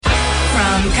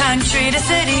From country to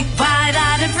city,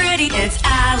 wide-eyed and pretty, it's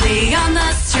Allie on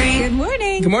the street. Good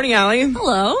morning. Good morning, Allie.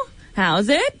 Hello. How's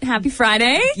it? Happy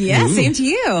Friday. Yeah, same to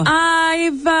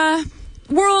you.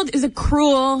 World is a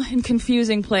cruel and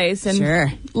confusing place,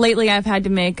 and lately I've had to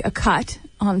make a cut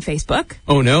on Facebook.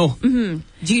 Oh, no. Mm-hmm.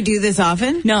 Do you do this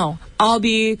often? No. I'll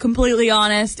be completely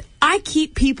honest. I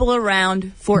keep people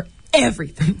around for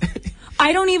everything.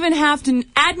 I don't even have to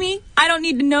add me. I don't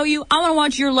need to know you. I want to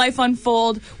watch your life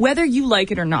unfold, whether you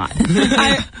like it or not.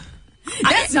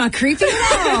 That's not creepy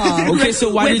at all. Okay,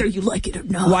 so whether you like it or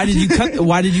not. Why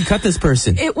did you cut this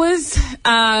person? It was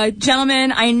a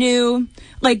gentleman I knew,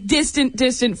 like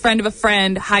distant friend of a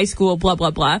friend, high school, blah, blah,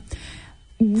 blah.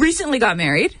 Recently got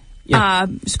married. Yeah.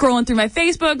 Scrolling through my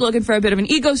Facebook, looking for a bit of an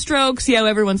ego stroke, see how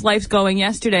everyone's life's going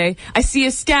yesterday. I see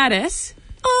a status.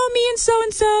 Oh, me and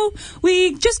so-and-so,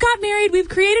 we just got married, we've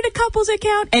created a couples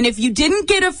account, and if you didn't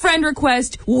get a friend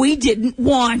request, we didn't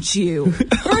want you.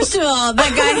 First of all,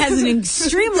 that guy has an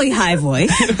extremely high voice.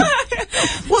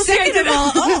 Well, second of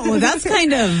all, that's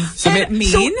kind of mean.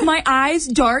 So my eyes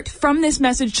dart from this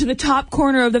message to the top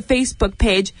corner of the Facebook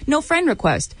page, no friend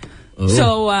request. Oh.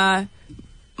 So,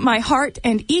 my heart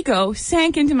and ego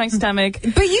sank into my stomach.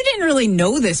 But you didn't really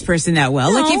know this person that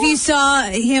well. No. Like, if you saw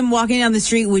him walking down the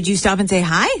street, would you stop and say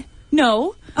hi?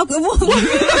 No. Okay, well,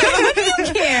 why do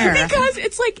you care? Because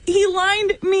it's like he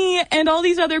lined me and all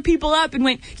these other people up and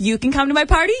went, you can come to my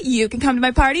party, you can come to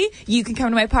my party, you can come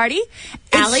to my party.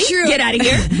 Allie, get out of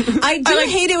here. I do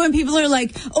hate it when people are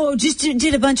like, oh, just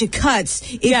did a bunch of cuts.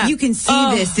 If you can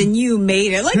see this, then you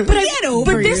made it. Like, get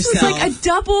over But this yourself. was like a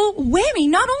double whammy.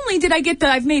 Not only did I get the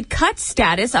I've made cut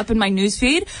status up in my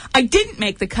newsfeed, I didn't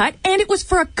make the cut, and it was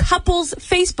for a couple's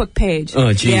Facebook page. Oh,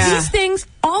 jeez. Yeah. These things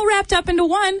all wrapped up into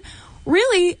one.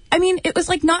 Really, I mean, it was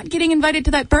like not getting invited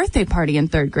to that birthday party in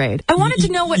 3rd grade. I wanted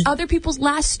to know what other people's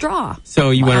last straw.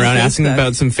 So you went around asking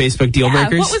about some Facebook deal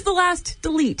breakers? What was the last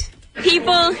delete?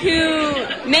 People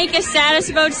who make a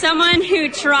status about someone who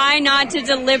try not to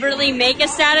deliberately make a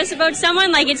status about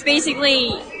someone. Like, it's basically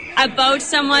about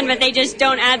someone, but they just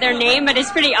don't add their name, but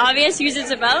it's pretty obvious who it's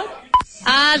about.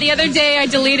 The other day I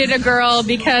deleted a girl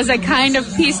because I kind of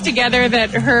pieced together that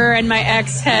her and my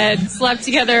ex had slept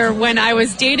together when I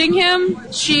was dating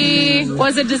him. She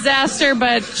was a disaster,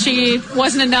 but she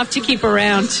wasn't enough to keep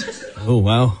around. Oh,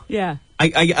 wow. Yeah.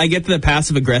 I get the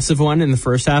passive-aggressive one in the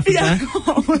first half of that.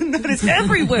 Oh, that is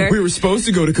everywhere. We were supposed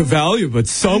to go to Cavalia, but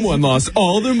someone lost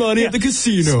all their money at the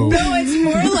casino. No, it's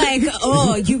more like,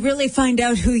 oh, you really find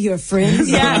out who your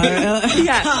friends are.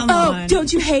 Yeah. Come on.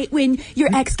 Don't you hate when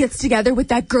your ex gets together with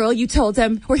that girl you told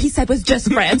him, where he said was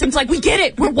just friends? And it's like, we get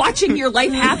it. We're watching your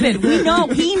life happen. We know.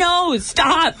 He knows.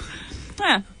 Stop.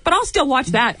 Yeah. But I'll still watch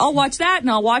that. I'll watch that,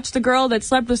 and I'll watch the girl that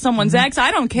slept with someone's ex.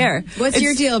 I don't care. What's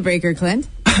your deal breaker, Clint?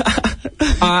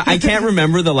 I can't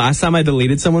remember the last time I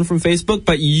deleted someone from Facebook,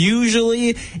 but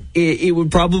usually it would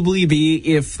probably be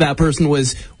if that person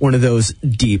was one of those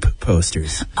deep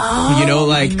posters. Oh, you know,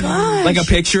 like a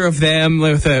picture of them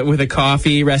with a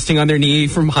coffee resting on their knee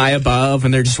from high above,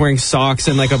 and they're just wearing socks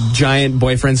and like a giant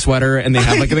boyfriend sweater, and they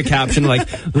have like the caption like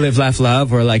 "live, laugh,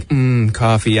 love" or like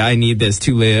 "coffee, I need this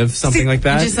to live," something like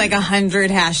that. Just like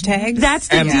 100 hashtags. That's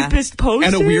the deepest poster.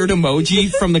 And a weird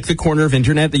emoji from like the corner of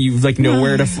internet that you like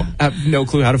nowhere to have no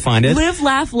clue how to find it. Live,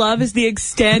 laugh, love is the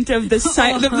extent of the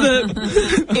site of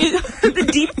the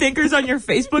deep thinkers on your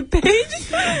Facebook page.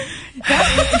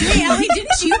 Hey, Allie,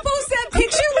 didn't you post that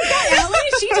picture with that Allie?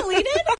 Is she deleted?